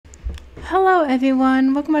Hello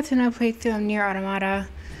everyone, welcome back to another playthrough of Nier Automata.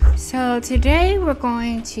 So today we're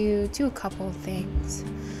going to do a couple of things.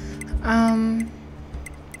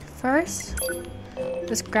 First,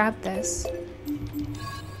 let's grab this.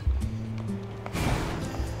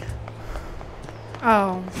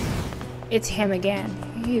 Oh, it's him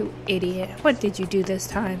again. You idiot. What did you do this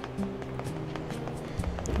time?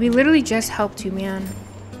 We literally just helped you, man.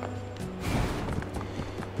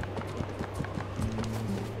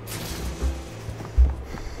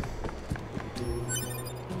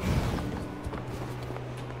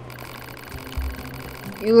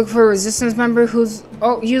 You look for a resistance member who's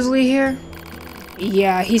usually here?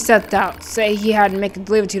 Yeah, he stepped out. Say he had to make a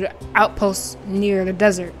delivery to the outpost near the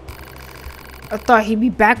desert. I thought he'd be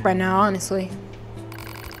back by now, honestly.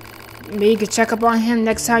 Maybe you could check up on him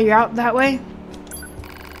next time you're out that way?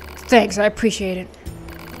 Thanks, I appreciate it.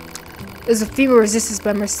 There's a female resistance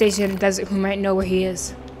member stationed in the desert who might know where he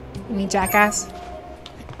is. You mean jackass?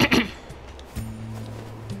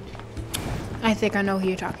 I think I know who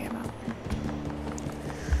you're talking about.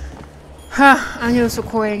 I was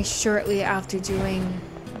recording shortly after doing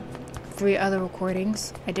 3 other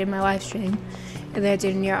recordings. I did my live stream, and then I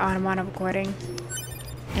did a Nier Automata recording,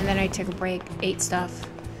 and then I took a break, ate stuff.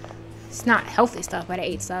 It's not healthy stuff, but I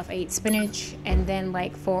ate stuff. I ate spinach, and then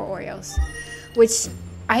like 4 Oreos, which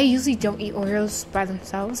I usually don't eat Oreos by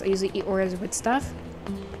themselves. I usually eat Oreos with stuff,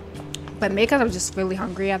 but maybe because I was just really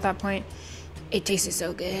hungry at that point, it tasted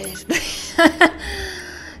so good.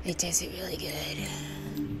 It tasted really good.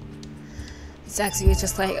 It's actually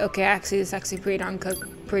just like, okay, actually, it's actually pretty darn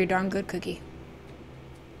good cookie.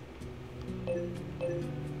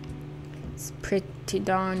 It's pretty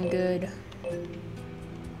darn good.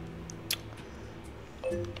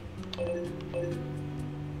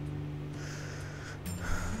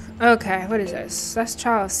 Okay, what is this? That's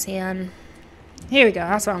Child of Sand. Here we go.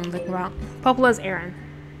 That's what I'm looking about. Popola's errand.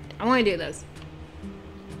 I want to do this.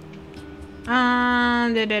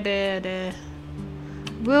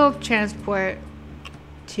 We'll transport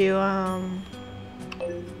to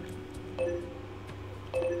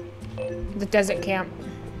the desert camp.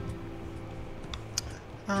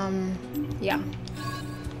 Yeah.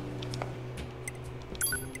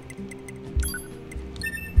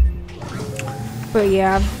 But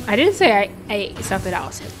yeah, I didn't say I ate something that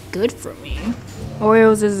was good for me.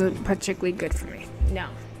 Oreos isn't particularly good for me. No,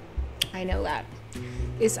 I know that.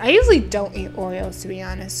 I usually don't eat Oreos, to be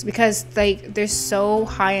honest, because like they're so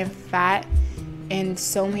high in fat and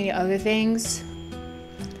so many other things.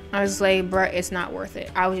 I was like, bruh, it's not worth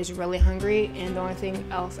it. I was just really hungry, and the only thing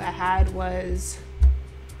else I had was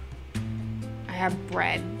I have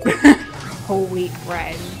bread, whole wheat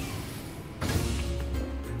bread.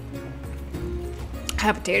 I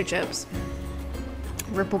have potato chips,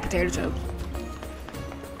 Ripple potato chips.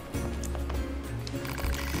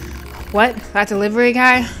 What? That delivery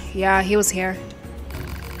guy? Yeah, he was here.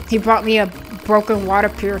 He brought me a broken water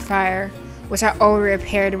purifier, which I already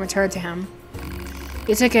repaired and returned to him.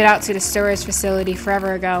 He took it out to the storage facility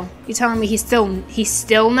forever ago. You telling me he's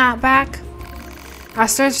still not back? Our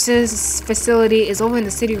storage facility is over in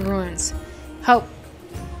the city ruins.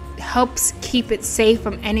 Helps keep it safe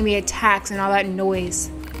from enemy attacks and all that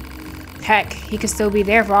noise. Heck, he could still be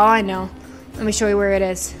there for all I know. Let me show you where it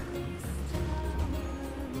is.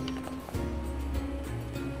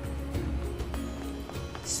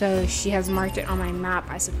 So she has marked it on my map,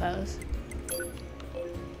 I suppose.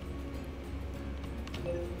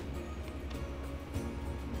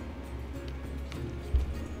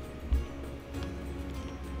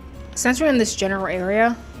 Since we're in this general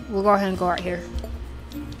area, we'll go ahead and go out here.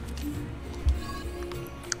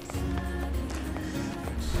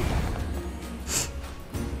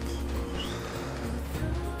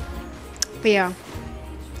 But yeah,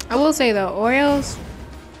 I will say though, Oreos,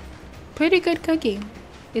 pretty good cookie.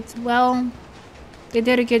 It's they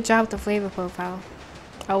did a good job with the flavor profile.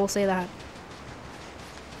 I will say that.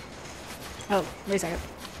 Oh, wait a second.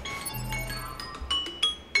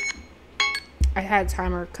 I had a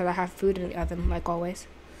timer because I have food in the oven, like always.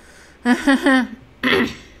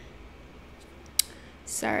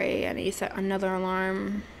 Sorry, I need to set another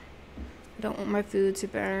alarm. I don't want my food to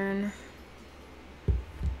burn.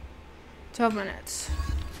 12 minutes.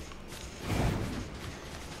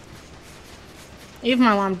 Even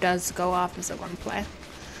my alarm does go off, I'm still going to play.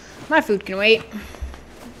 My food can wait.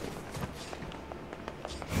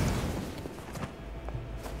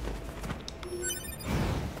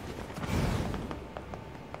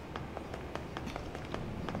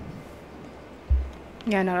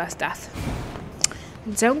 Yeah, no, that's death.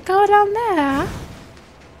 Don't go down there.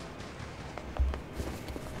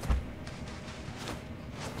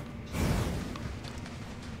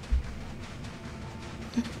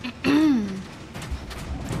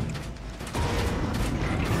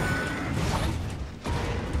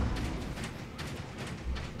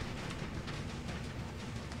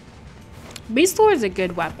 Beast Lord is a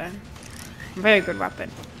good weapon. Very good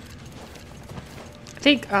weapon. I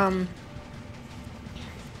think,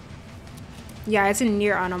 yeah, it's in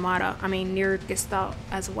Nier Automata. I mean, Nier Gestalt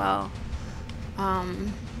as well.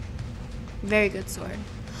 Very good sword.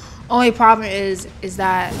 Only problem is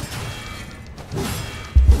that,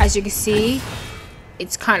 as you can see,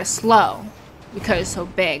 it's kind of slow because it's so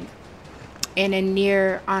big. And in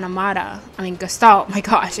Nier Automata, I mean Gestalt, my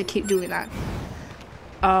gosh, I keep doing that.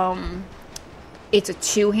 It's a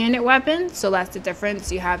two-handed weapon, so that's the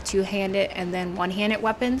difference. You have two-handed and then one-handed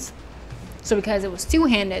weapons. So because it was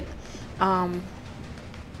two-handed,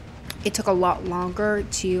 it took a lot longer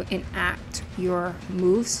to enact your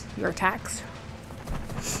moves, your attacks.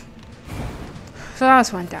 So that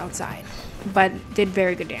was one downside, but did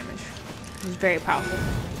very good damage. It was very powerful.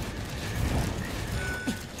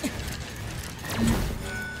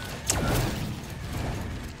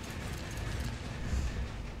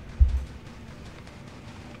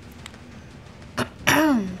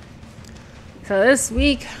 So this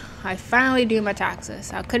week, I finally do my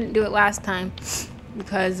taxes. I couldn't do it last time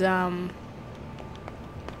because an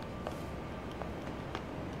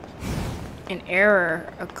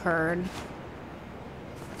error occurred.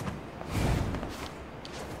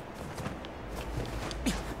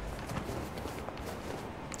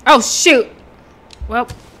 Oh shoot! Well,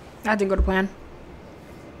 that didn't go to plan.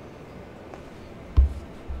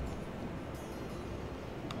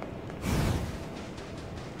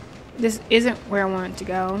 This isn't where I want it to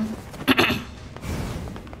go.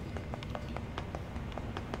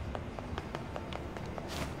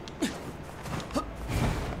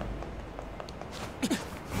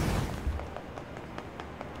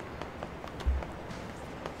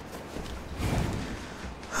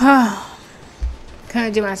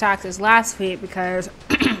 Couldn't do my taxes last week because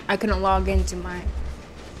I couldn't log into my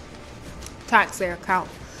taxpayer account.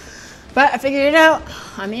 But I figured it out.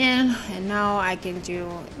 I'm in, and now I can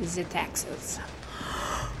do the taxes.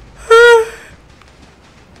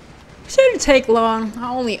 Shouldn't take long. I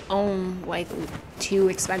only own like 2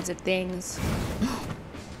 expensive things.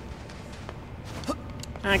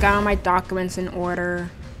 I got all my documents in order.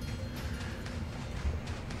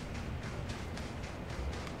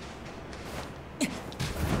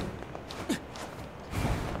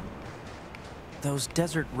 Those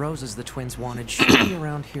desert roses the twins wanted should be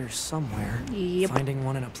around here somewhere. Yep. Finding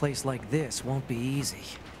one in a place like this won't be easy.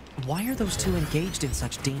 Why are those two engaged in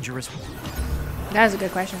such dangerous... That's a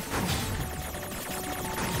good question.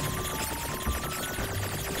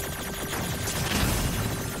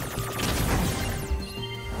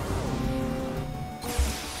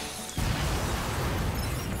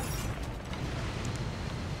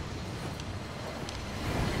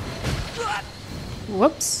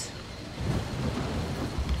 Whoops.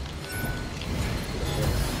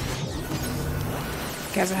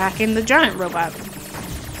 Guys are hacking the giant robot.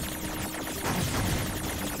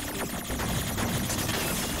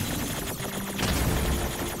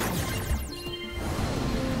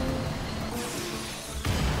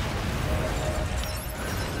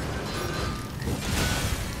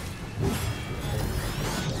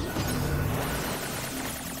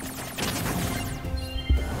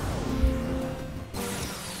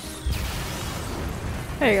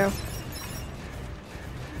 There you go.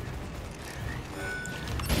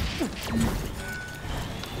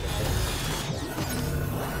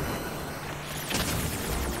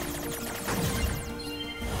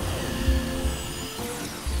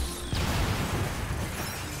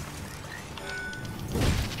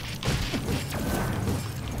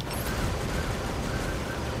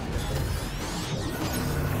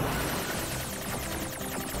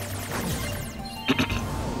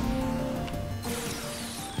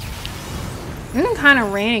 It's been kind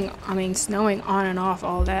of raining, snowing on and off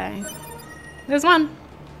all day. There's one.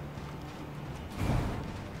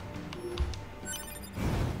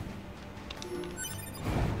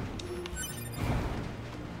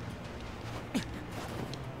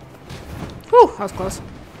 Whew, that was close.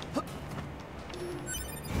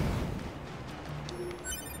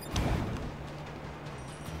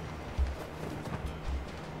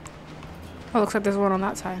 Oh, looks like there's one on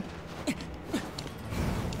that side.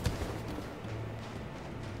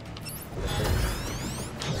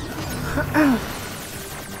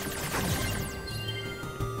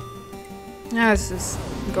 Yeah, let's just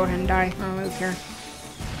go ahead and die. I don't really care.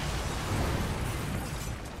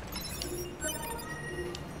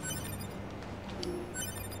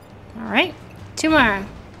 Alright, 2 more.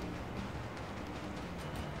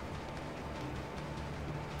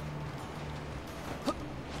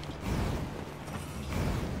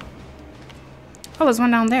 Oh, there's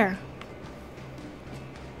one down there.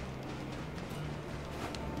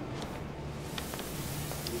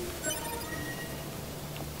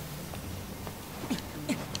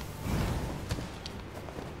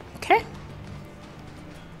 Okay.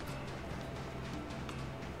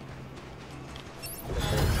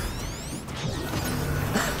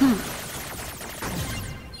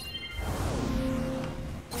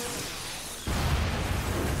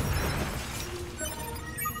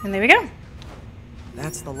 And there we go.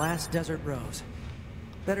 That's the last desert rose.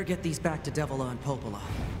 Better get these back to Devila and Popola.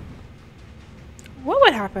 What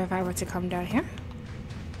would happen if I were to come down here?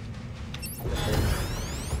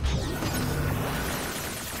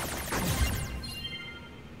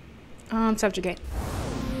 Subjugate.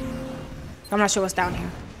 I'm not sure what's down here.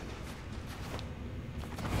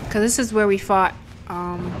 Because this is where we fought,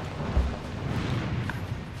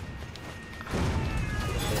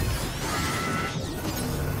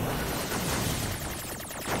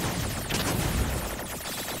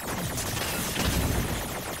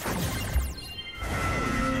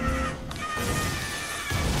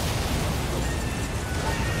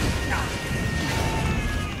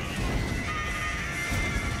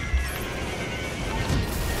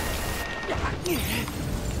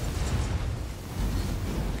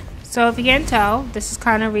 so if you can't tell, this is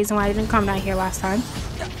kind of the reason why I didn't come down here last time.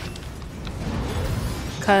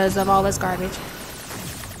 Because of all this garbage.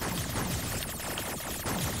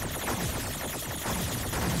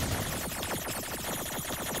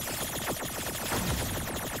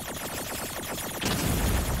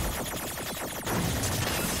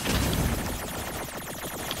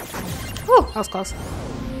 Whew, that was close.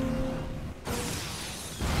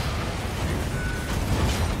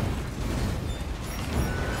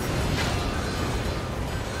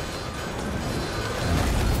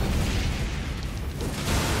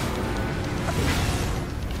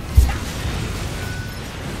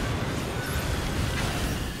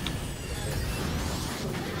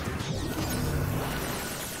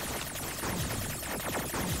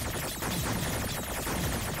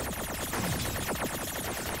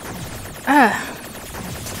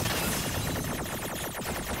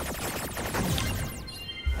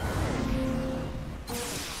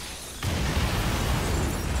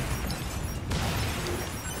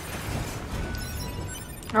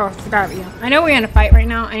 Oh, I forgot about you. I know we're in a fight right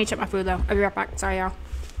now. I need to check my food though. I'll be right back. Sorry, y'all.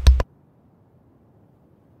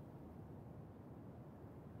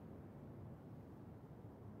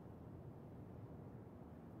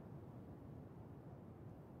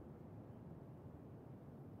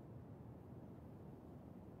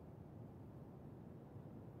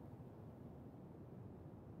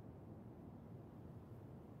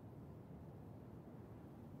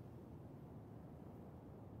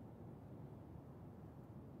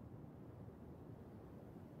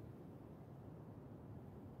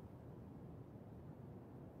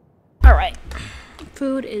 Alright.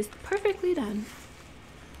 Food is perfectly done.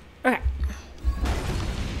 Okay.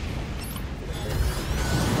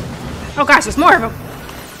 Oh gosh, there's more of them.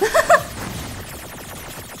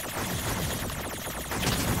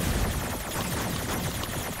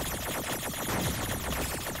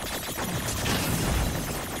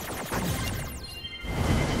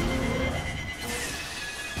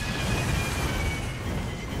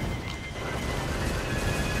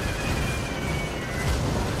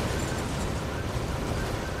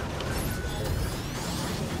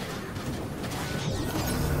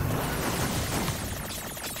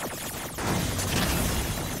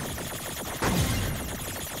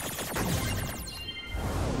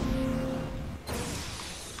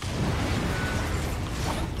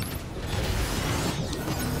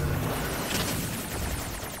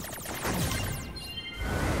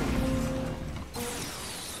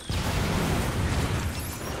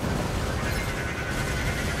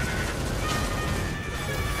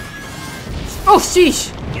 Oh,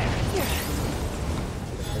 sheesh.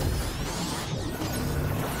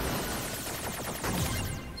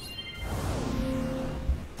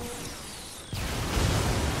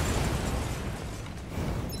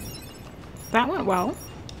 That went well,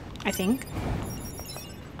 I think.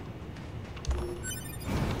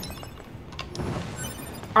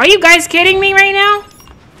 Are you guys kidding me right now?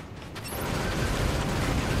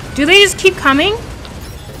 Do they just keep coming?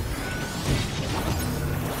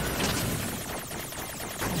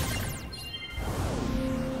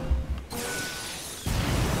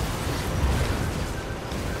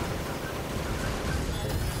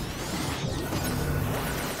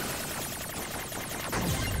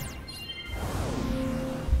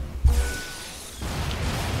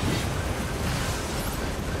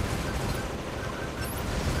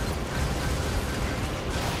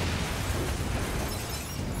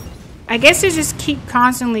 I guess they just keep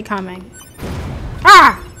constantly coming.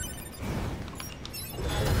 Ah!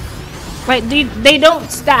 Like, they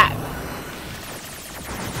don't stop.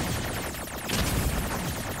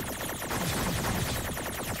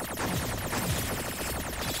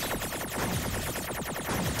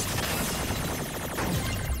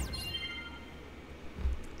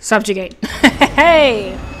 Subjugate.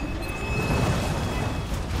 Hey!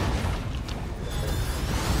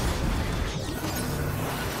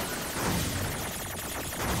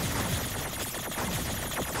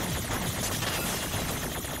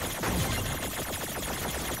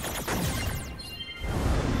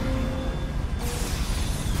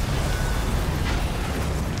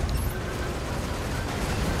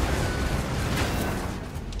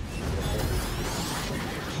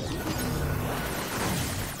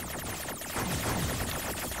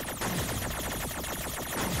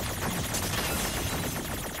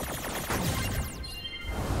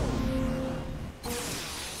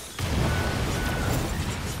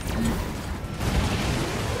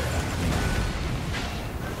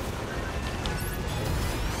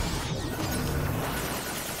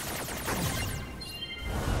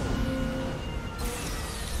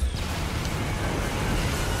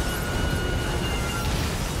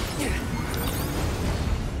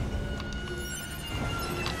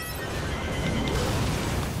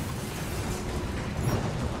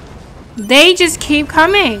 They just keep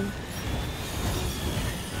coming.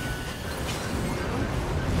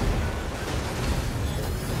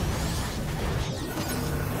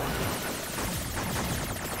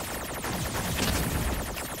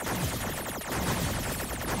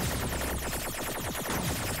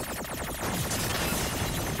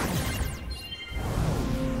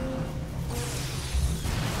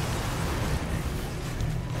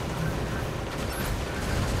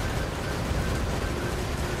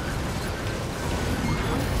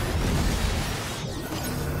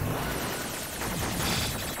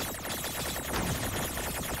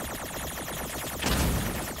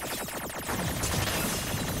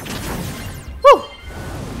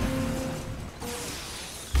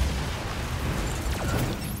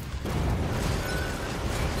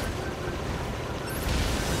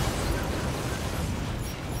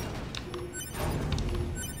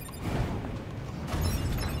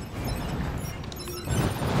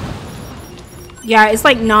 Yeah, it's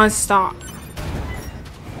like non-stop.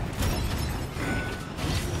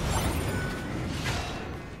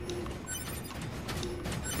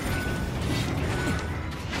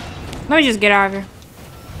 Let me just get out of here.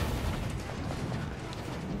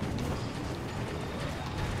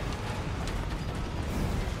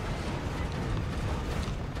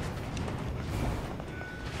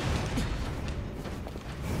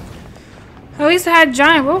 At least I had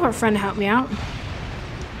Giant Robot Friend to help me out.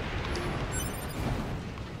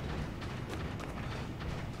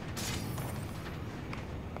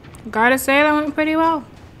 Gotta say that went pretty well.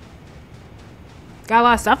 Got a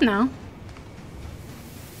lot of stuff now.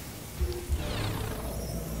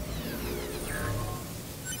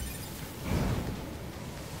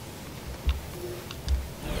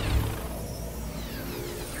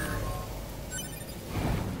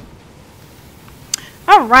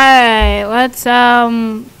 All right, let's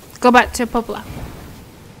go back to Popola.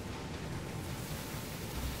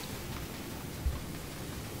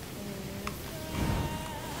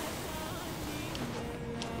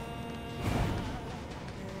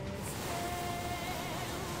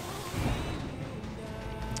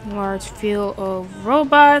 Large field of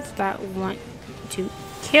robots that want to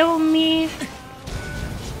kill me,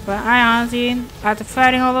 but I honestly, after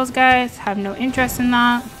fighting all those guys, have no interest in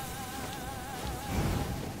that.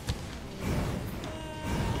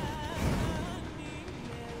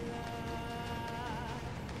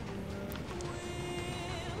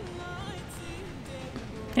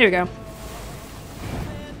 Here we go.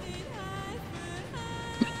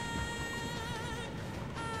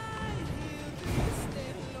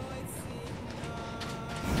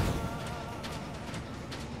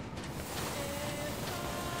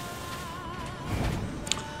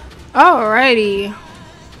 Alrighty.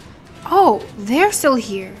 Oh, they're still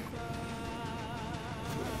here.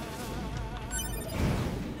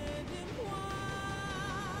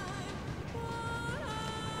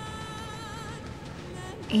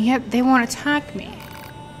 And yet they won't attack me.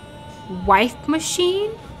 Wife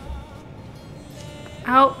machine?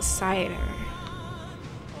 Outsider.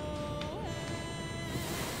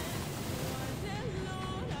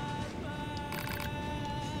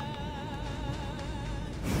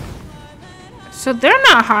 So they're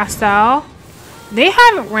not hostile. They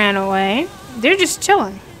haven't ran away. They're just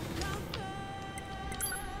chilling.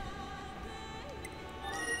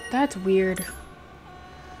 That's That's weird.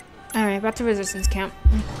 Alright, back to resistance camp.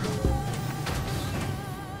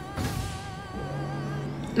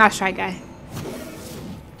 Not Shy Guy.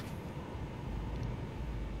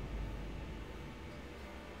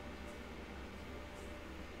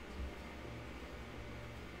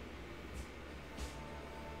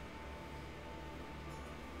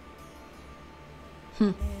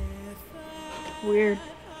 Weird.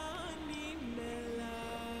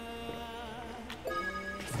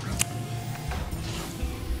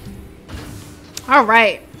 All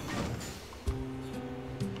right.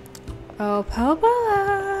 Oh,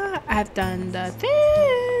 Popola, I've done the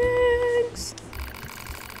things.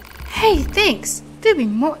 Hey, thanks. There'll be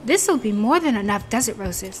more. This will be more than enough desert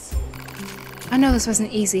roses. I know this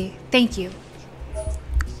wasn't easy. Thank you.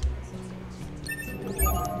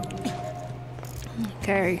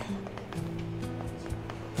 Okay.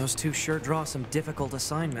 Those two sure draw some difficult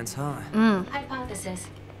assignments, huh? Hypothesis.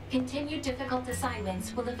 Continued difficult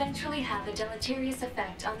assignments will eventually have a deleterious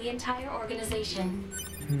effect on the entire organization.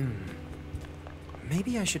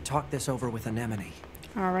 Maybe I should talk this over with Anemone.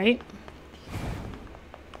 All right.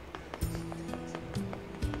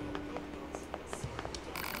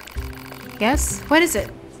 Yes? What is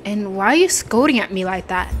it? And why are you scolding at me like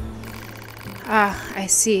that? Ah, I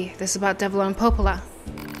see. This is about Devil and Popola.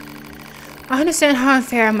 I understand how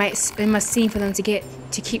unfair it must seem for them to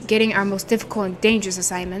keep getting our most difficult and dangerous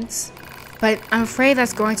assignments, but I'm afraid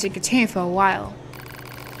that's going to continue for a while.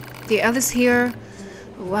 The others here,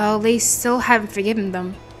 well, they still haven't forgiven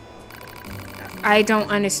them. I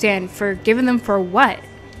don't understand. Forgiven them for what?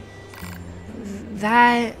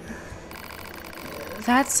 That's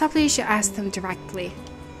something you should ask them directly.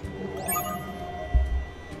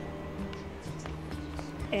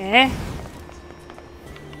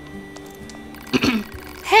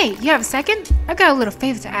 Hey, you have a second? I got a little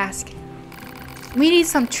favor to ask. We need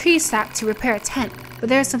some tree sap to repair a tent, but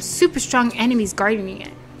there are some super strong enemies guarding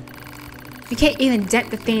it. We can't even dent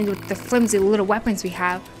the thing with the flimsy little weapons we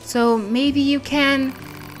have, so maybe you can...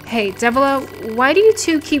 Hey, Devila, why do you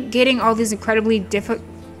two keep getting all these incredibly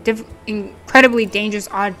dangerous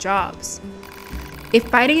odd jobs? If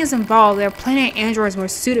fighting is involved, there are plenty of androids more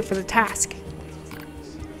suited for the task.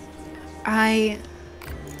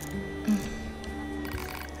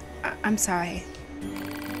 I'm sorry.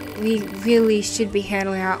 We really should be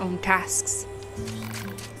handling our own tasks.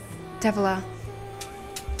 Devila.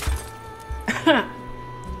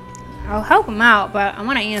 I'll help him out, but I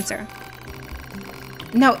want to answer.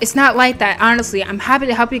 No, it's not like that. Honestly, I'm happy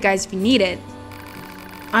to help you guys if you need it.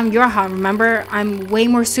 I'm Yorha, remember? I'm way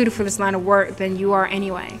more suited for this line of work than you are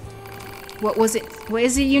anyway. What is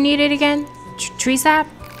it you needed again? Tree sap?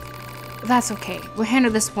 That's okay. We'll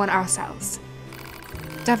handle this one ourselves.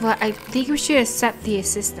 Devila, I think we should accept the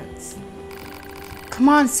assistance. Come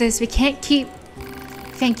on, sis. We can't keep...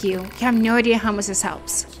 Thank you. You have no idea how much this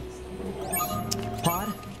helps.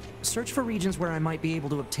 Pod, search for regions where I might be able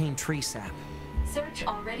to obtain tree sap. Search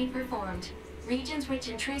already performed. Regions rich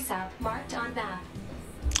in tree sap marked on map.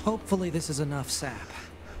 Hopefully this is enough sap.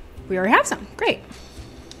 We already have some. Great.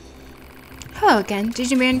 Hello again.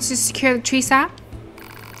 Did you manage to secure the tree sap?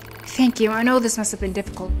 Thank you. I know this must have been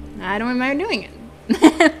difficult. I don't remember doing it.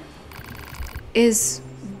 Is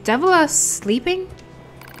Devila sleeping?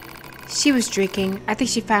 She was drinking. I think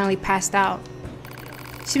she finally passed out.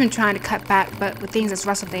 She's been trying to cut back, but with things as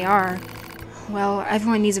rough as they are, well,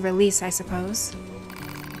 everyone needs a release, I suppose.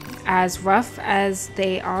 As rough as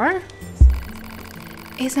they are?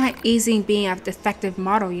 It's not easy being a defective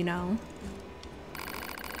model, you know.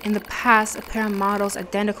 In the past, a pair of models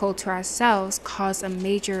identical to ourselves caused a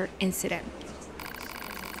major incident.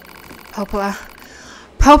 Popola.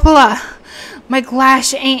 Popola! My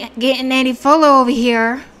glass ain't getting any fuller over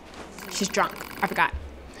here. She's drunk. I forgot.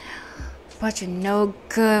 Bunch of no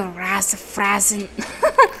good rassafrasin.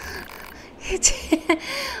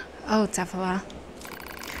 Oh, Devila.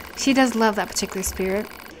 She does love that particular spirit.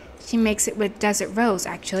 She makes it with desert rose,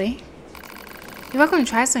 actually. You're welcome to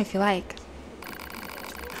try some if you like.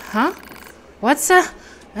 Huh? What's a...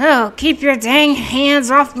 Oh, keep your dang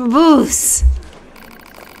hands off the booze.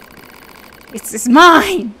 It's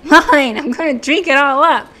mine. Mine. I'm gonna drink it all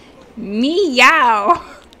up. Meow.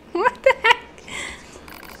 What the heck?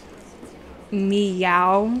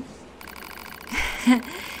 Meow.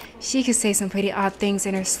 She could say some pretty odd things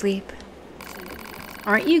in her sleep.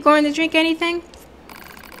 Aren't you going to drink anything?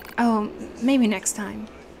 Oh, maybe next time.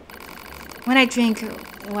 When I drink,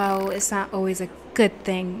 well, it's not always a good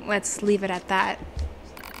thing. Let's leave it at that.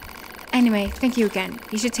 Anyway, thank you again.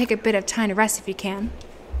 You should take a bit of time to rest if you can.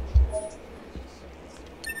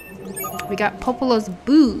 We got Popolo's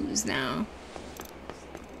booze now.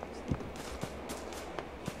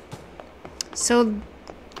 So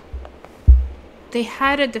they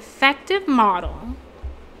had a defective model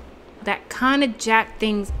that kind of jacked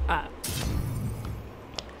things up.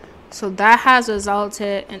 So that has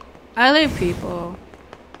resulted in other people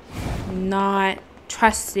not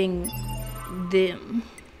trusting them.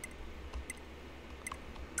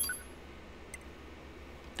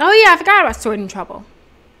 Oh yeah, I forgot about Sword in Trouble.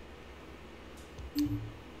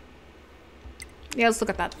 Yeah, let's look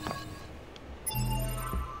at that.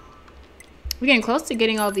 We're getting close to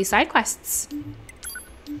getting all these side quests.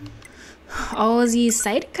 All these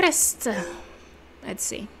side quests. Let's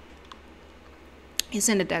see. It's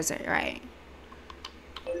in the desert, right?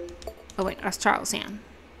 Oh wait, that's Charles Hand.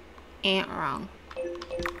 Ain't wrong.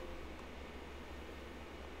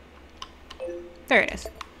 There it is.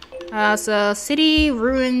 So City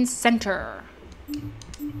Ruins Center.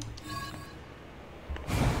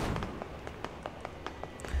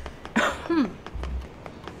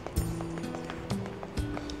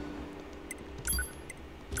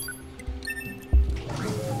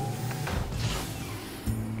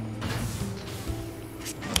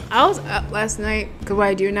 I was up last night because what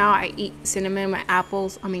I do now, I eat cinnamon in my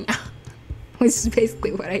apples. I mean, which is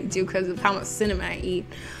basically what I do because of how much cinnamon I eat.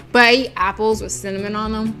 But I eat apples with cinnamon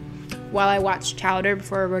on them while I watch Chowder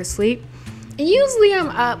before I go to sleep. And usually I'm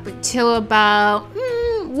up until about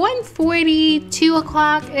 1:40, 2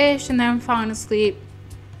 o'clock-ish, and then I'm falling asleep.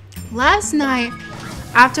 Last night,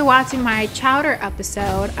 after watching my Chowder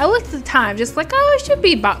episode, I looked at the time, just like, oh, it should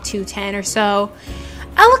be about 2:10 or so.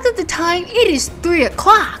 I looked at the time, it is 3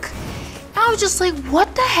 o'clock. I was just like,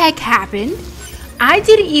 what the heck happened? I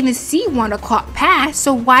didn't even see 1 o'clock pass,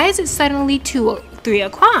 so why is it suddenly 3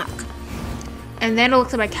 o'clock? And then I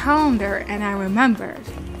looked at my calendar and I remembered,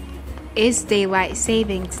 it's daylight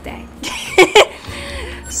savings day.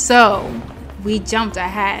 So we jumped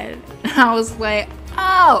ahead. I was like,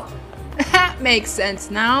 oh, that makes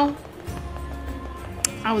sense now.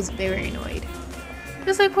 I was very annoyed. I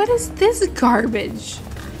was like, what is this garbage?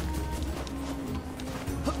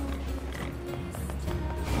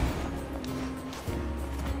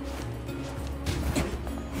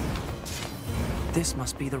 This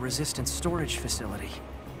must be the Resistance storage facility.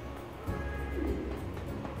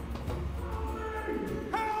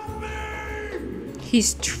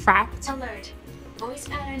 He's trapped. Alert. Voice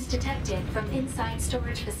patterns detected from inside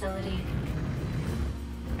storage facility.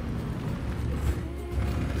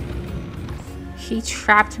 He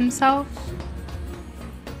trapped himself.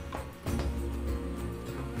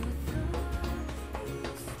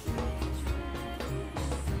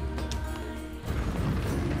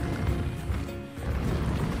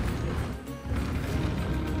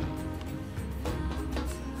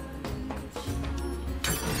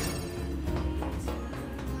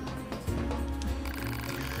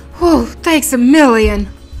 Whew, thanks a million.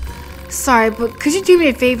 Sorry, but could you do me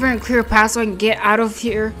a favor and clear a path so I can get out of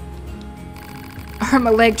here? I hurt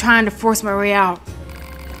my leg trying to force my way out.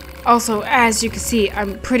 Also, as you can see,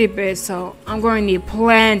 I'm pretty big, so I'm going to need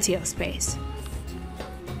plenty of space.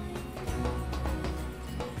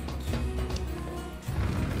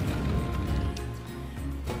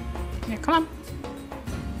 Here, come on.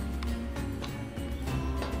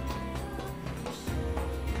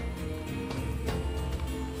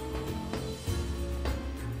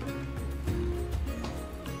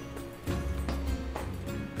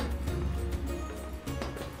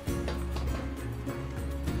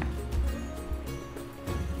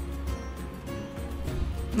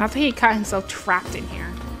 I think he caught himself trapped in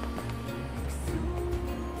here.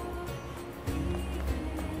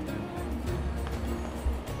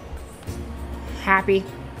 Happy.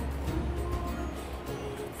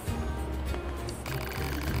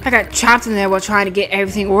 I got trapped in there while trying to get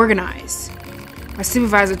everything organized. My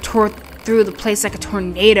supervisor tore through the place like a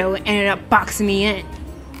tornado and ended up boxing me in.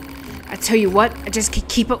 I tell you what, I just can't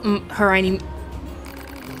keep up with her anymore.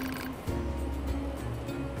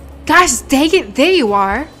 Gosh dang it, there you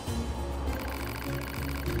are.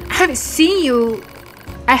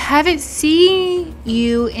 I haven't seen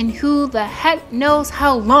you in who the heck knows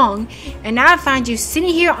how long, and now I find you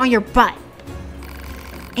sitting here on your butt.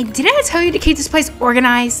 And didn't I tell you to keep this place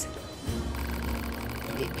organized?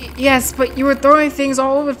 Yes, but you were throwing things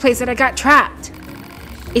all over the place and I got trapped.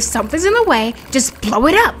 If something's in the way, just blow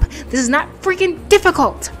it up. This is not freaking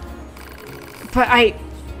difficult. But I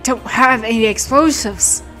don't have any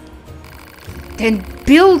explosives. Then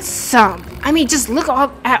build some. I mean, just look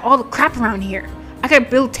at all the crap around here. I could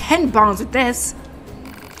build 10 bombs with this.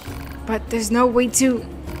 But there's no way to...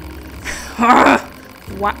 Wow.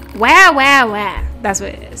 That's what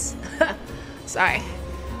it is. Sorry.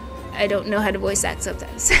 I don't know how to voice act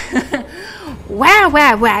sometimes.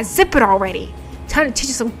 Wow, zip it already. Trying to teach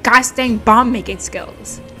you some gosh dang bomb making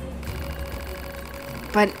skills.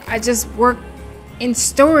 But I just work in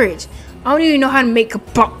storage. I don't even know how to make a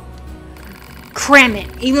bomb. Cram it.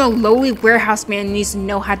 Even a lowly warehouse man needs to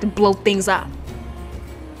know how to blow things up.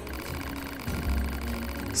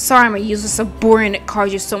 Sorry, I'm a useless, so boring it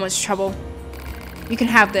caused you so much trouble. You can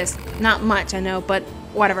have this. Not much, I know, but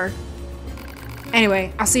whatever.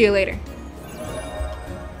 Anyway, I'll see you later.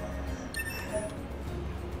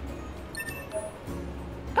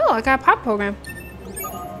 Oh, I got a pop program.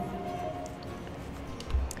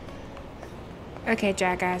 Okay,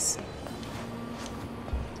 jackass.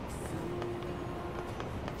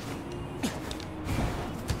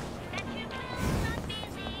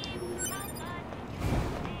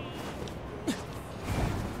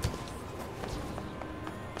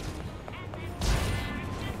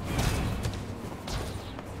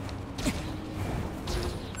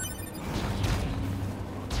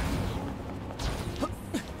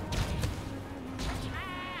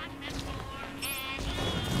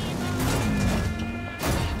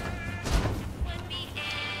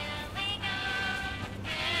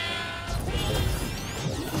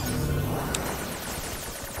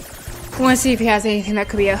 I want to see if he has anything that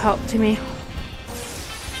could be a help to me.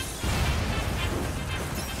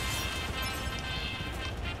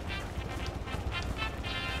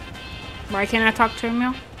 Why can't I talk to him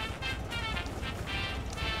now?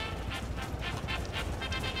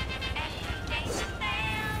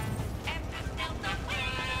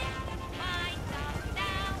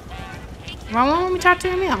 Why won't we talk to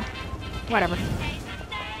him now? Whatever.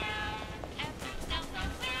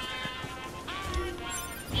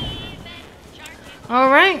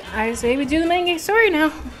 Alright, I say we do the main game story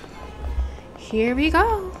now. Here we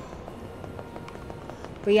go.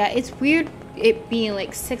 But yeah, it's weird it being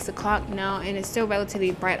like 6 o'clock now and it's still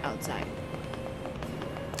relatively bright outside.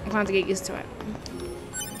 I'm gonna have to get used to it.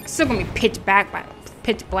 It's still gonna be pitch black by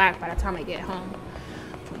the time I get home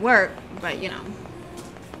from work, but you know,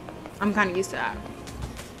 I'm kinda used to that.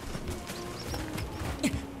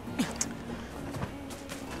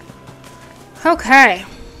 Okay.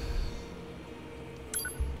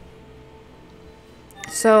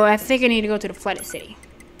 So I think I need to go to the flooded city.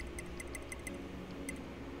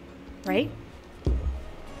 Right?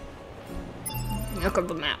 Look up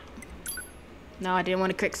the map. No, I didn't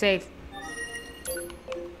want to quick save.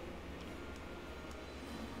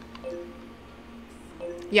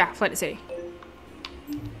 Yeah, flooded city.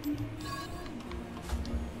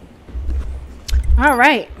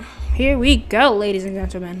 Alright. Here we go, ladies and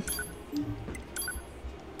gentlemen.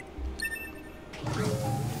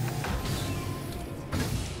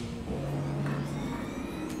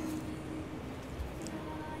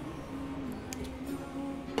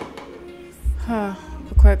 Real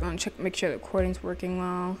quick, I'm gonna check, make sure the recording's working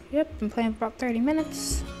well. Yep, been playing for about 30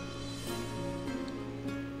 minutes.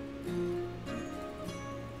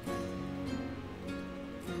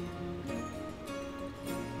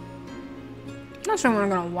 Not sure what I'm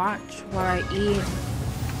gonna watch while I eat.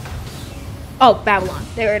 Oh, Babylon.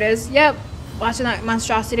 There it is. Yep, watching that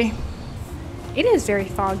monstrosity. It is very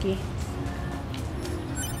foggy.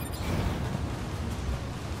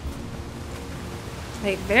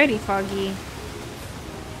 Like, very foggy.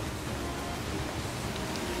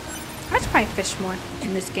 I should probably fish more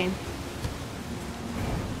in this game.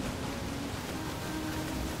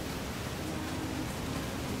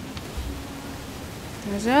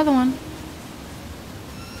 There's the other one.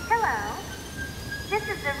 Hello. This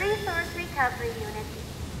is the Resource Recovery Unit.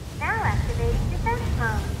 Now activating defense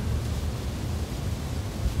mode.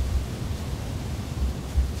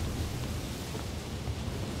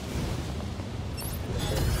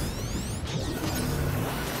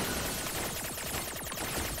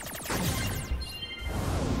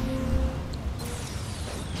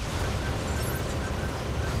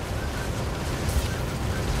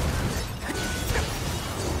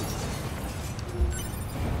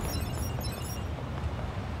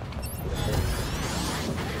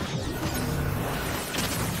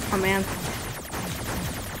 Oh man.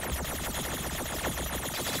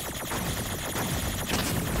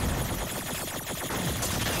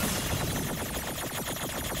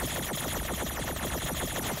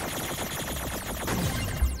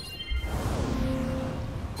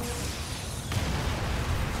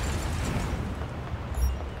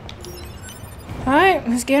 Alright,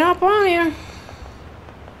 let's get up on here.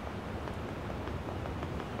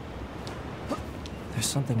 There's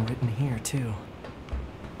something written here, too.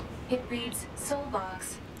 It reads Soul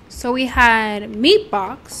Box. So we had Meat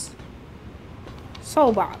Box,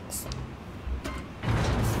 Soul Box.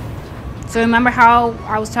 So remember how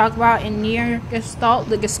I was talking about in Nier Gestalt,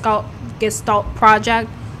 the Gestalt project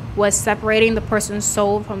was separating the person's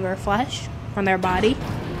soul from their flesh, from their body.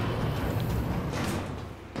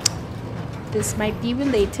 This might be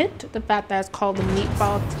related to the fact that it's called the meat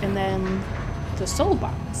box and then the soul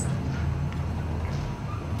box.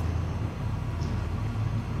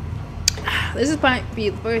 This might be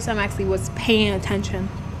the first time I actually was paying attention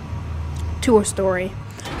to a story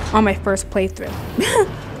on my first playthrough.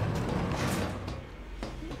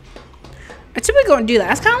 I typically don't do that.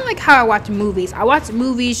 That's kind of like how I watch movies. I watch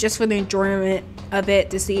movies just for the enjoyment of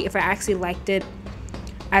it, to see if I actually liked it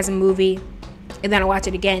as a movie, and then I watch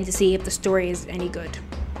it again to see if the story is any good.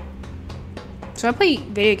 So I play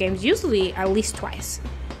video games usually at least twice.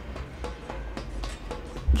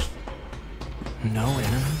 No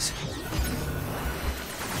enemies?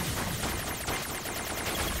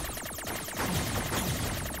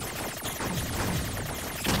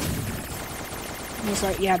 It's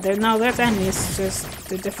like, yeah, there's enemies, just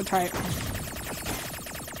they're different type.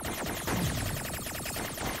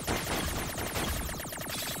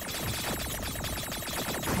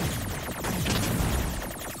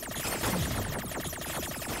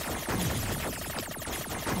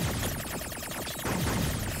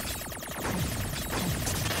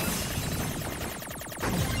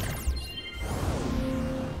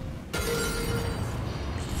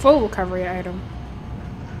 Full recovery item.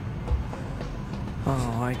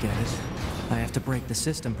 Oh, I get it. I have to break the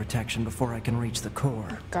system protection before I can reach the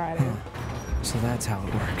core. Got it. So that's how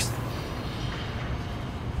it works.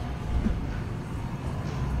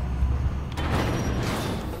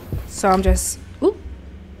 So I'm just, oop.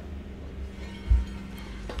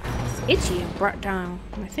 It's itchy and brought down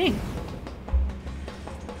my thing.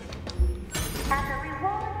 As a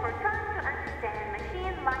reward for trying to understand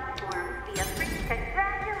machine life forms via free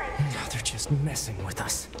congratulations. Oh, they're just messing with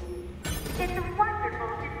us. It's wonderful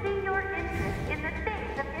to see your interest in the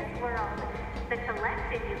things of this world. The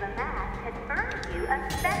collection you've amassed has earned you a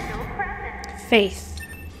special present. Faith.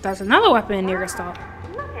 That's another weapon in Nier Gestalt.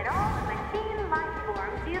 Look at all the machine life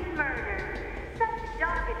forms you've murdered. Such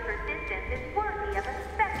dogged persistence is worthy of a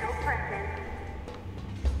special present.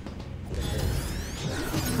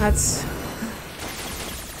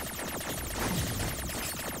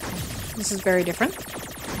 This is very different.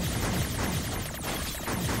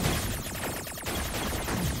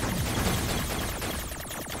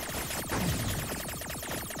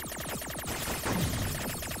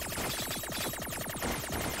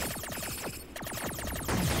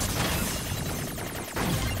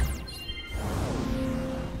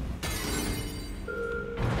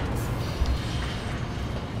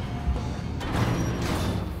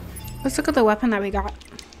 Let's look at the weapon that we got.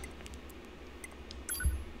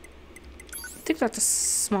 I think that's a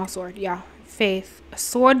small sword. Yeah. Faith. A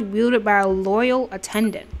sword wielded by a loyal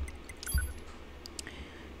attendant.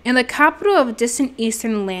 In the capital of a distant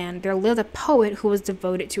eastern land, there lived a poet who was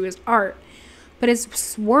devoted to his art. But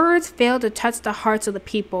his words failed to touch the hearts of the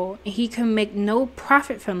people, and he could make no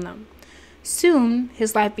profit from them. Soon,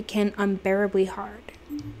 his life became unbearably hard.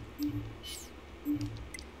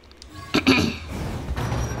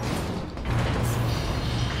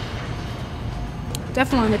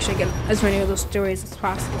 Definitely make sure I get as many of those stories as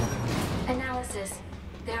possible. Analysis.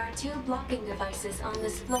 There are 2 blocking devices on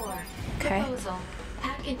this floor. Okay. Proposal.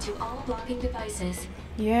 Hack into all blocking devices.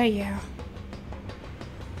 Yeah.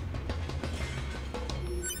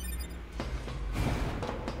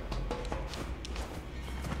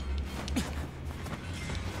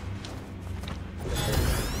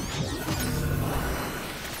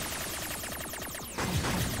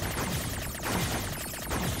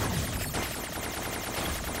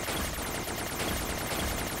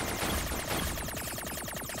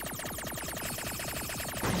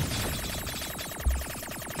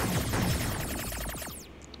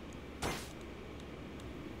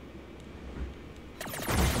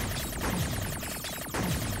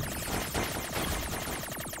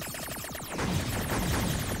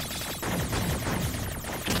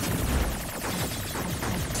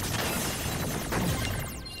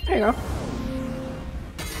 There you go.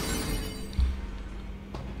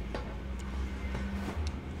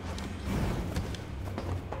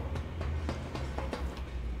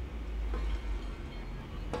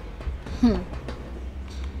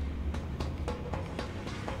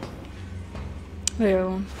 There you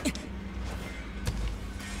go.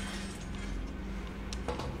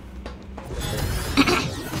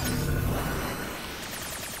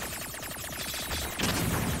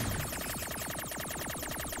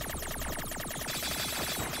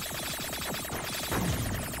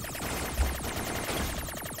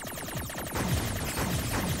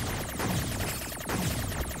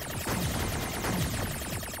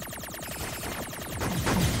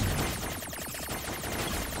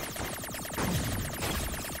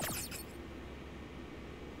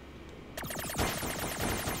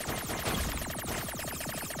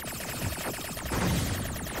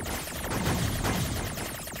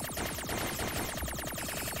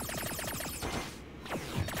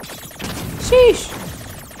 Sheesh.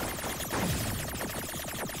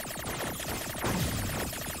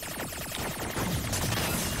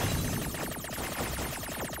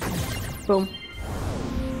 Boom.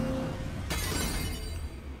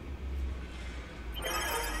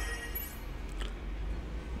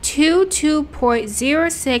 Two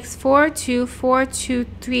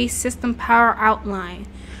 2.0642423 system power outline.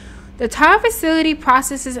 The tower facility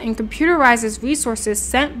processes and computerizes resources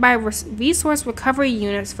sent by resource recovery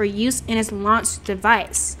units for use in its launch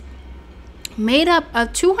device. Made up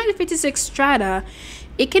of 256 strata,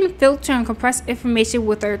 it can filter and compress information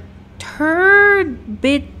with a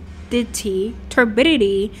turbidity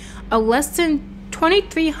of less than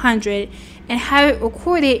 2300 and have it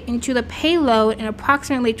recorded into the payload in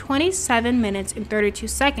approximately 27 minutes and 32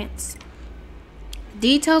 seconds.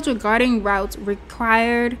 Details regarding routes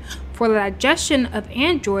required for the digestion of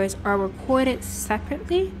androids are recorded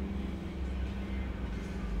separately.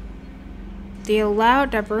 The allowed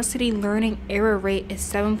diversity learning error rate is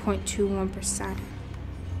 7.21%.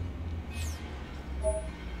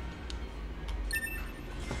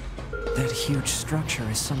 That huge structure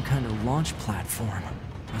is some kind of launch platform.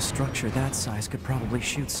 A structure that size could probably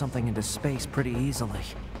shoot something into space pretty easily.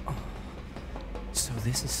 Oh. So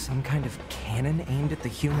this is some kind of cannon aimed at the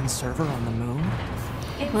human server on the moon?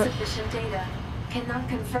 Insufficient data. Cannot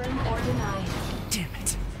confirm or deny. Damn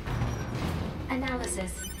it.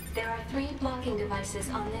 Analysis. There are 3 blocking devices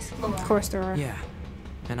on this floor. Of course there are. Yeah.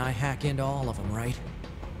 And I hack into all of them, right?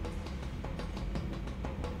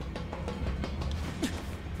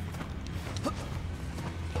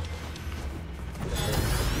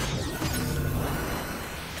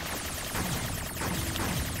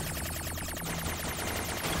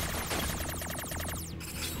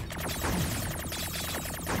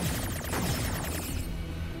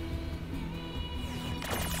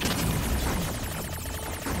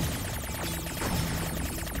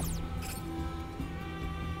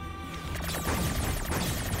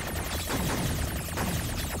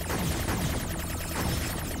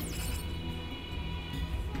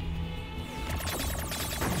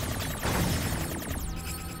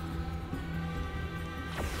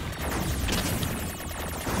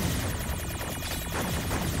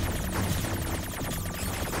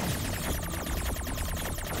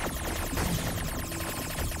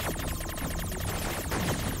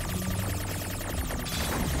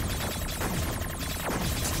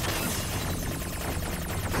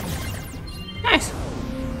 Nice.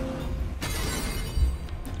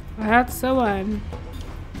 That's the one.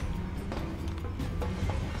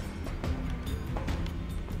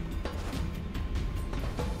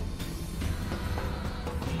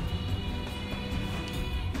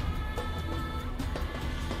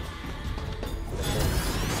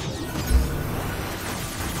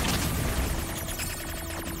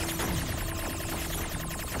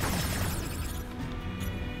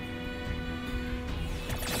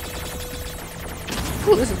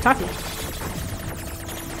 Ooh, this is toughy.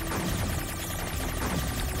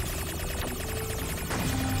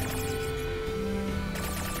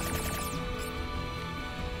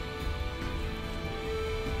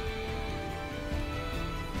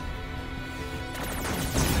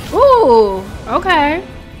 Ooh, okay.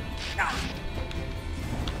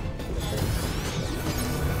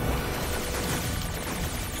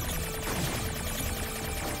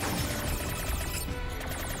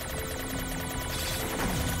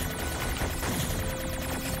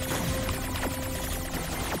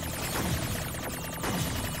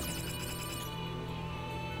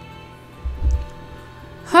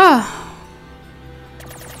 Huh.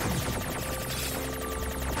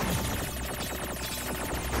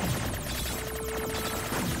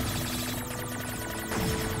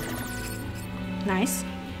 Nice.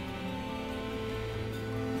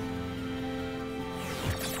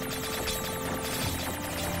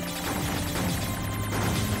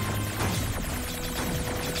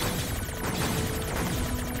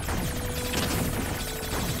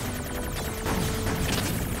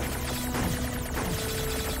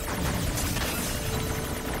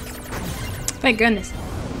 Thank goodness.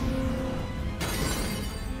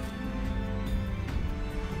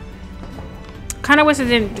 Kind of wish I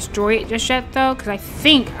didn't destroy it just yet, though, because I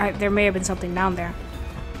think there may have been something down there.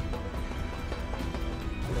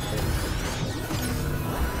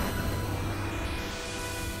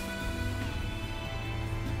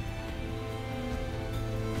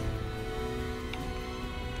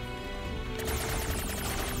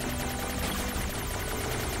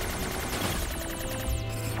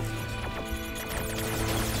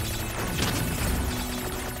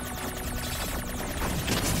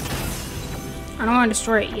 I don't want to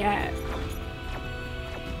destroy it yet.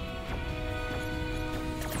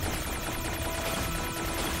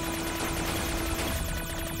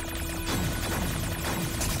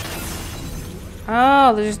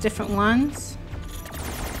 Oh, there's different ones.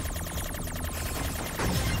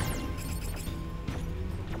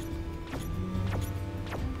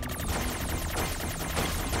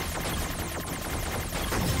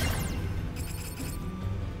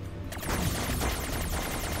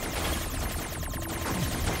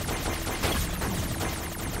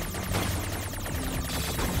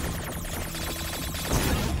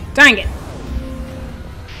 Dang it.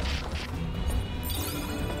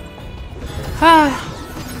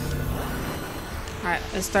 Alright,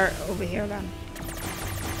 let's start over here then.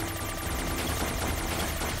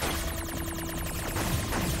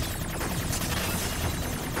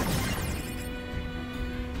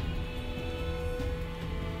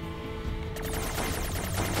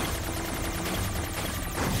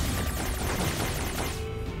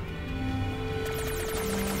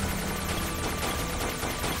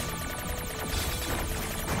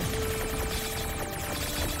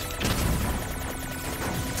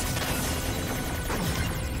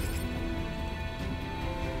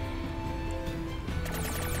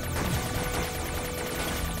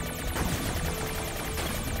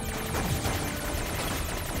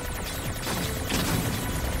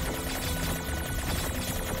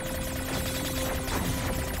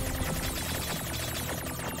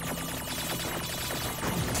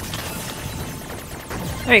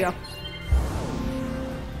 There you go.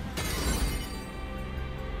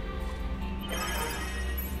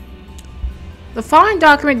 The following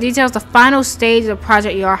document details the final stage of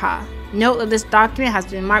Project Yorha. Note that this document has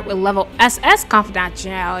been marked with level SS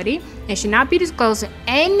confidentiality and should not be disclosed to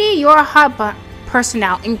any Yorha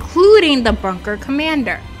personnel, including the bunker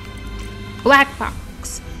commander. Black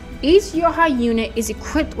box. Each Yorha unit is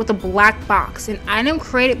equipped with a black box, an item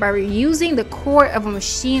created by reusing the core of a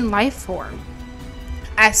machine life form.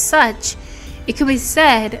 As such, it could be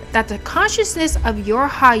said that the consciousness of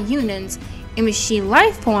Yorha units and machine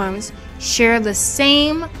life forms share the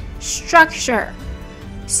same structure.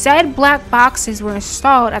 Said black boxes were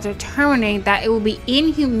installed after determining that it would be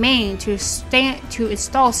inhumane to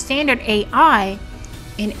install standard AI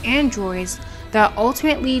in androids that are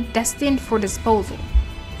ultimately destined for disposal.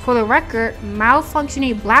 For the record,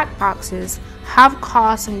 malfunctioning black boxes have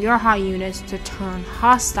caused some Yorha units to turn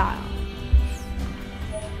hostile.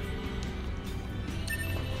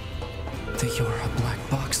 The Yorha black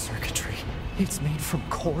box circuitry. It's made from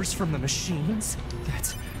cores from the machines?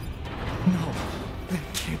 No, that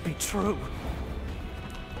can't be true.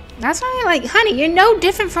 That's why I'm like, honey, you're no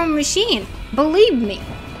different from a machine. Believe me.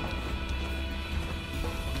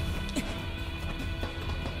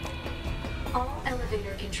 All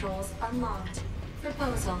elevator controls unlocked.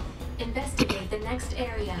 Proposal. Investigate the next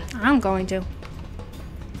area. I'm going to.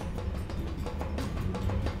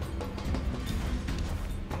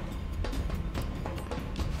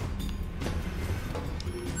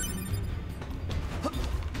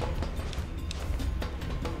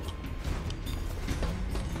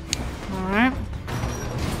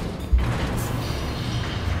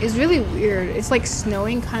 It's really weird. It's like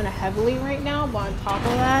snowing kind of heavily right now, but on top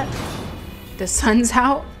of that, the sun's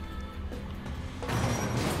out.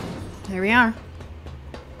 There we are.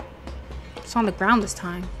 It's on the ground this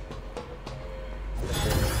time.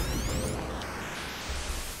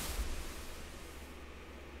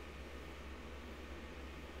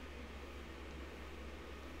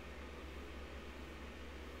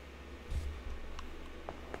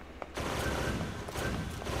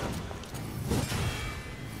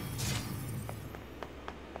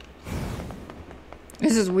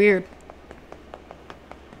 This is weird.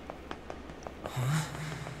 Huh?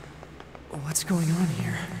 What's going on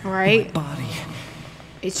here? Right? My body.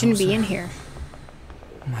 It shouldn't be in here.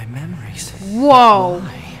 My memories. Whoa.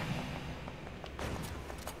 Why?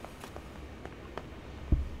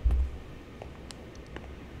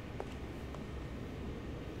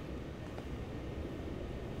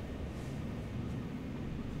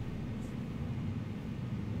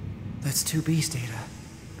 That's 2B's data.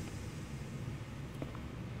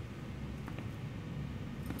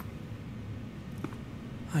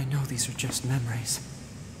 I know these are just memories.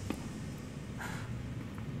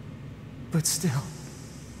 But still.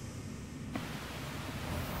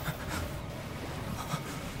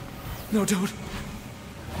 No, don't.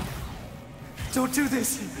 Don't do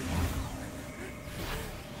this.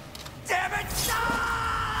 Damn it,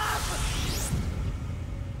 stop!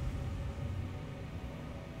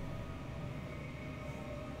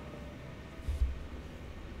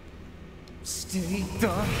 Stay the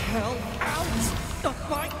hell out of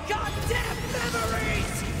my goddamn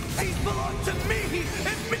memories! These belong to me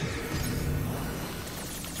and me!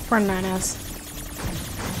 Poor Nanas.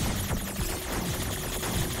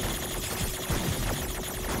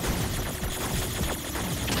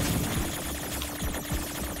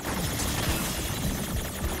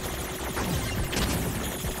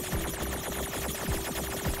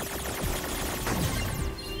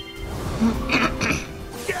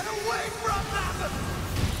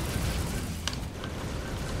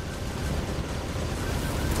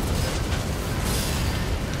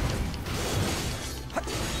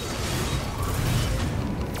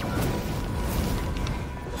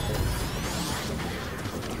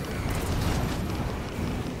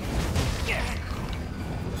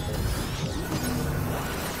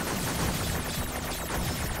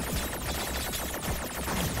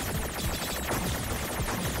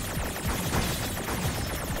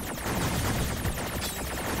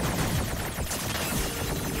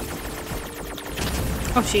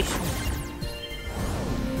 Oh, sheesh.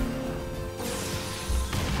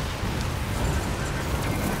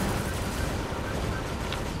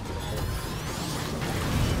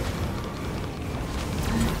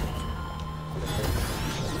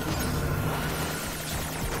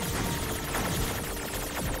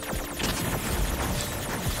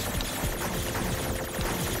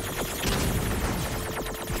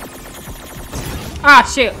 Ah,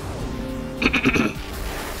 shoot.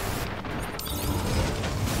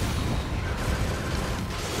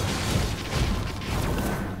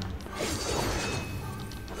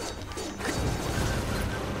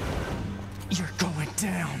 You're going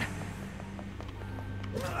down.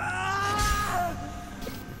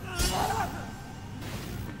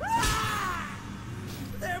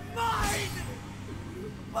 They're mine!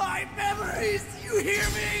 My memories! You hear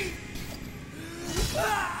me?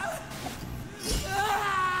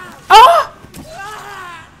 Oh!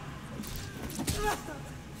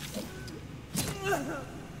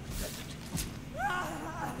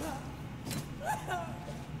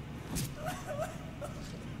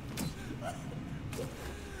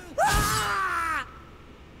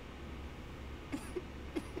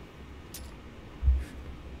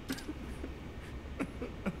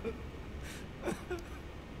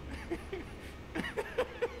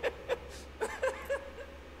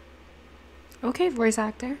 Okay, voice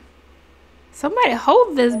actor. Somebody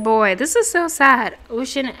hold this boy. This is so sad.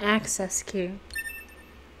 Ocean access key.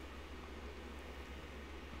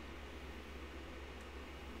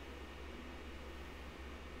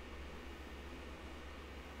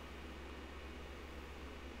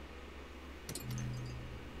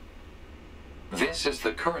 This is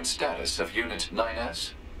the current status of Unit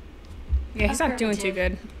 9S. Yeah, he's not doing too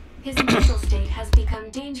good. His mental state has become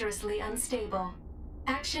dangerously unstable.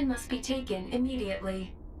 Action must be taken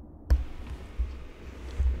immediately.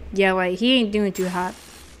 Yeah, like, he ain't doing too hot.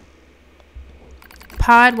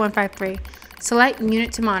 Pod 153. Select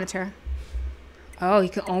unit to monitor. Oh, you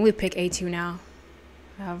can only pick A2 now.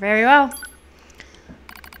 Oh, very well.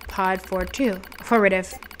 Pod 42.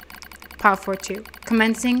 Affirmative. Pod 42.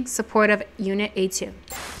 Commencing support of unit A2.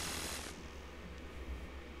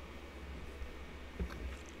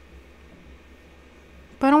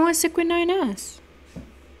 But I don't want to stick with 9S.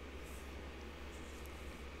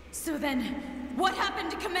 So then, what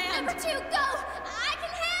happened to command? Number 2, go! I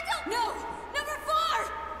can handle... No! Number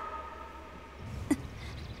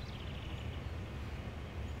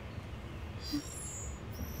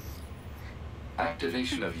 4!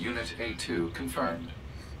 Activation of Unit A2 confirmed.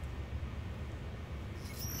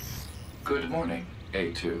 Good morning,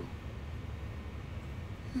 A2.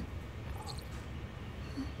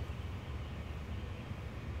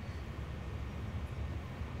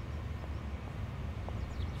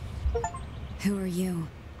 Who are you?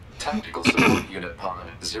 Tactical Support Unit Pod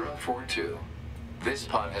 042. This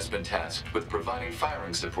pod has been tasked with providing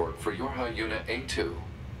firing support for Yorha Unit A2.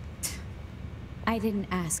 I didn't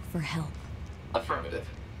ask for help. Affirmative.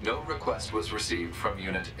 No request was received from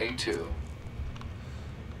Unit A2.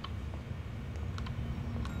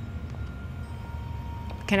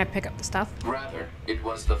 Can I pick up the stuff? Rather, it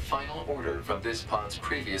was the final order from this pod's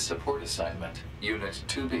previous support assignment, Unit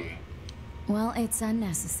 2B. Well, it's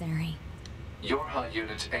unnecessary. Yorha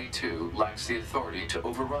Unit A2 lacks the authority to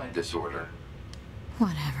override this order.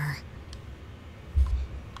 Whatever.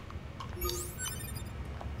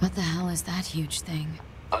 What the hell is that huge thing?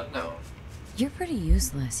 Unknown. You're pretty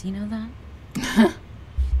useless, you know that?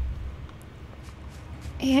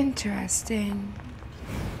 Interesting.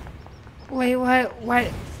 Wait,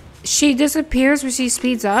 what? She disappears when she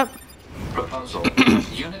speeds up? Proposal.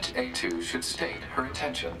 Unit A2 should state her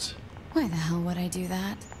intentions. Why the hell would I do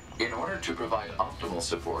that? In order to provide optimal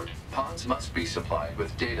support, pods must be supplied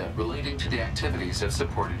with data relating to the activities of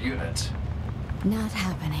supported units. Not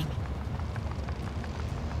happening.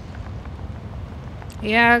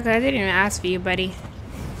 Yeah, I didn't even ask for you, buddy.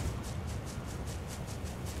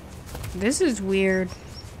 This is weird.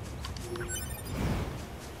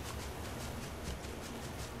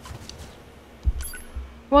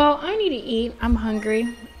 Well, I need to eat. I'm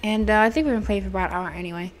hungry. And I think we've been playing for about an hour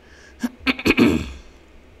anyway.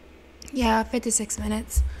 Yeah, 56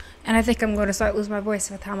 minutes. And I think I'm going to start losing my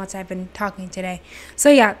voice with how much I've been talking today. So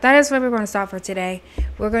yeah, that is where we're going to stop for today.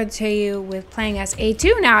 We're going to tell you with playing as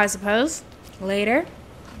A2 now, I suppose. Later.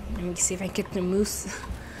 Let me see if I can get the moose.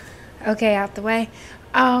 Okay, out the way.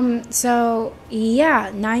 So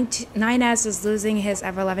yeah, 9S is losing his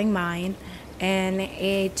ever-loving mind. And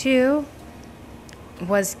A2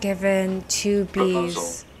 was given 2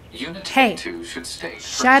 Bs. Unit Hey, A2 should state her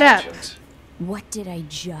shut up. intentions. What did I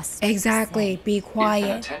just Exactly. say? Be If an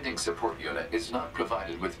quiet. attending support unit is not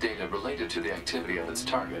provided with data related to the activity of its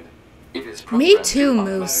target, it is Me programmed too, to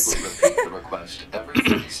Moose. automatically repeat the request every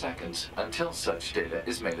 30 seconds until such data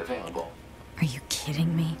is made available. Are you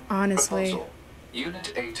kidding me? Honestly. Proposal.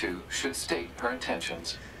 Unit A2 should state her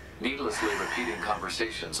intentions. Needlessly repeating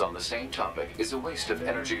conversations on the same topic is a waste of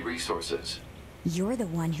energy resources. You're the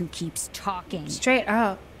one who keeps talking. Straight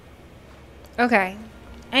up. Okay.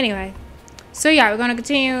 Anyway. So yeah, we're gonna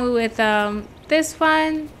continue with this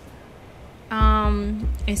one.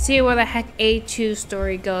 And see where the heck A2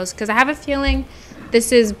 story goes. Because I have a feeling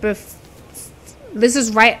this is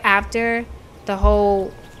right after the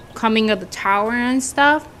whole coming of the tower and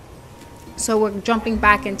stuff. So we're jumping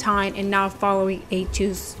back in time and now following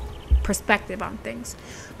A2's perspective on things.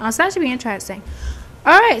 So that should be interesting.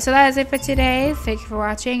 Alright, so that is it for today. Thank you for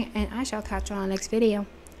watching, and I shall catch you on the next video.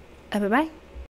 Bye-bye.